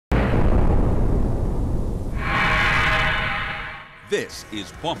This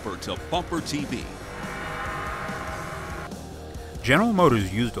is Bumper to Bumper TV. General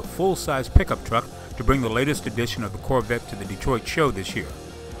Motors used a full-size pickup truck to bring the latest edition of the Corvette to the Detroit show this year.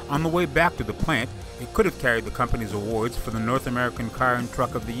 On the way back to the plant, it could have carried the company's awards for the North American Car and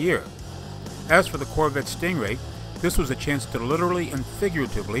Truck of the Year. As for the Corvette Stingray, this was a chance to literally and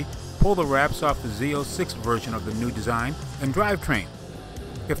figuratively pull the wraps off the Z06 version of the new design and drivetrain.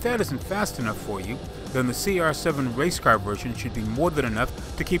 If that isn't fast enough for you, then the CR7 race car version should be more than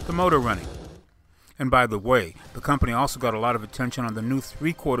enough to keep the motor running. And by the way, the company also got a lot of attention on the new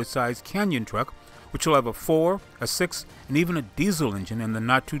 3/4 size Canyon truck, which will have a 4, a 6, and even a diesel engine in the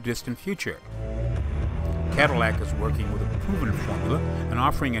not-too-distant future. Cadillac is working with a proven formula and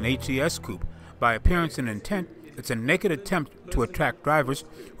offering an HES coupe. By appearance and intent, it's a naked attempt to attract drivers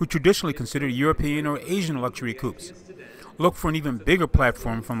who traditionally consider European or Asian luxury coupes. Look for an even bigger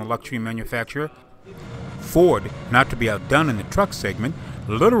platform from the luxury manufacturer. Ford, not to be outdone in the truck segment,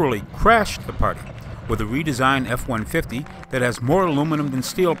 literally crashed the party with a redesigned F-150 that has more aluminum than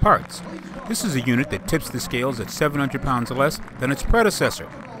steel parts. This is a unit that tips the scales at 700 pounds less than its predecessor.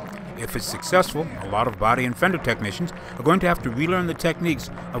 If it's successful, a lot of body and fender technicians are going to have to relearn the techniques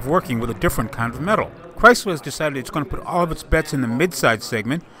of working with a different kind of metal. Chrysler has decided it's going to put all of its bets in the mid-size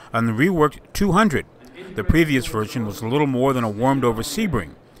segment on the reworked 200. The previous version was a little more than a warmed-over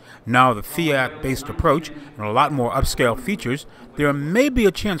Sebring. Now the Fiat-based approach and a lot more upscale features, there may be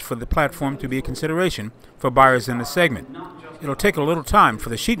a chance for the platform to be a consideration for buyers in the segment. It'll take a little time for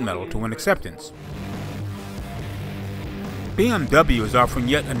the sheet metal to win acceptance. BMW is offering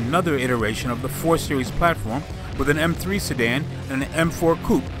yet another iteration of the 4 Series platform with an M3 sedan and an M4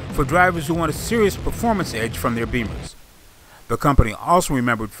 coupe for drivers who want a serious performance edge from their Beamers. The company also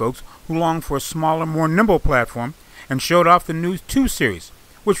remembered folks who longed for a smaller, more nimble platform and showed off the new 2 Series,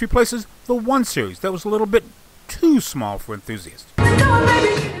 which replaces the 1 Series that was a little bit too small for enthusiasts.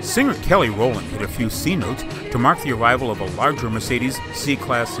 Singer Kelly Rowland hit a few C notes to mark the arrival of a larger Mercedes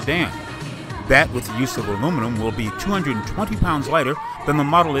C-Class sedan. That, with the use of aluminum, will be 220 pounds lighter than the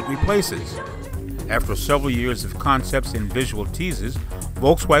model it replaces. After several years of concepts and visual teases,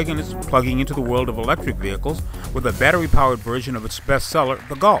 Volkswagen is plugging into the world of electric vehicles with a battery-powered version of its bestseller,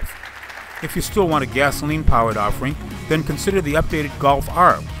 the Golf. If you still want a gasoline-powered offering, then consider the updated Golf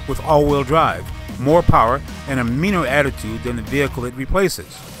R with all-wheel drive, more power, and a meaner attitude than the vehicle it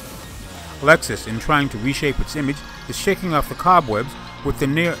replaces. Lexus, in trying to reshape its image, is shaking off the cobwebs with the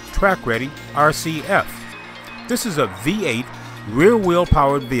near track-ready RCF. This is a V8 rear-wheel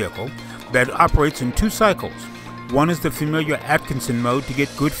powered vehicle that operates in 2 cycles. One is the familiar Atkinson mode to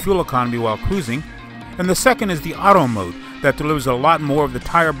get good fuel economy while cruising, and the second is the auto mode that delivers a lot more of the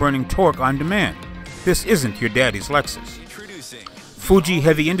tire-burning torque on demand. This isn't your daddy's Lexus. Fuji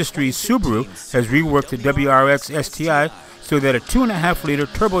Heavy Industries Subaru has reworked the WRX STI so that a 2.5-liter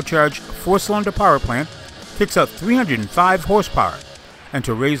turbocharged 4-cylinder power plant kicks out 305 horsepower. And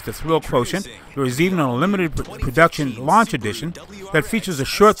to raise the thrill quotient, there is even a limited production launch edition that features a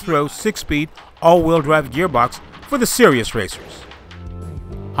short-throw 6-speed all-wheel drive gearbox for the serious racers.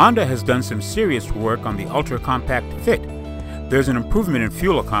 Honda has done some serious work on the ultra-compact Fit. There's an improvement in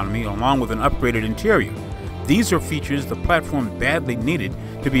fuel economy along with an upgraded interior. These are features the platform badly needed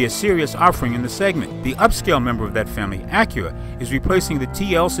to be a serious offering in the segment. The upscale member of that family, Acura, is replacing the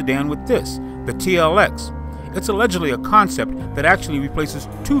TL sedan with this, the TLX. It's allegedly a concept that actually replaces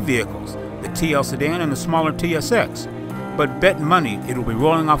 2 vehicles, the TL sedan and the smaller TSX. But bet money it will be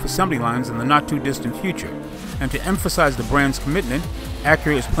rolling off assembly lines in the not-too-distant future. And to emphasize the brand's commitment,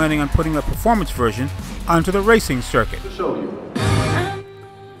 Acura is planning on putting a performance version onto the racing circuit.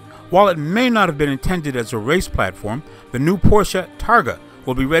 While it may not have been intended as a race platform, the new Porsche Targa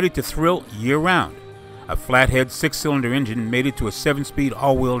will be ready to thrill year-round. A flathead 6-cylinder engine mated to a 7-speed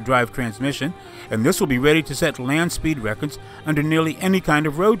all-wheel drive transmission, and this will be ready to set land speed records under nearly any kind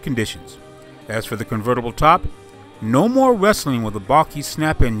of road conditions. As for the convertible top, no more wrestling with a bulky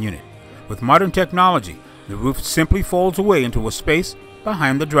snap-in unit. With modern technology, the roof simply folds away into a space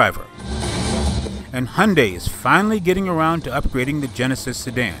behind the driver. And Hyundai is finally getting around to upgrading the Genesis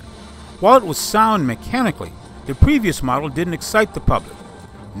sedan. While it was sound mechanically, the previous model didn't excite the public.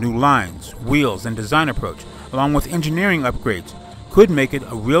 New lines, wheels, and design approach, along with engineering upgrades, could make it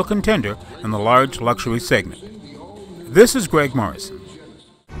a real contender in the large luxury segment. This is Greg Morrison.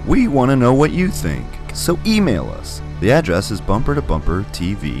 We want to know what you think, so email us. The address is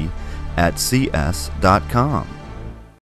bumpertobumpertv@cs.com.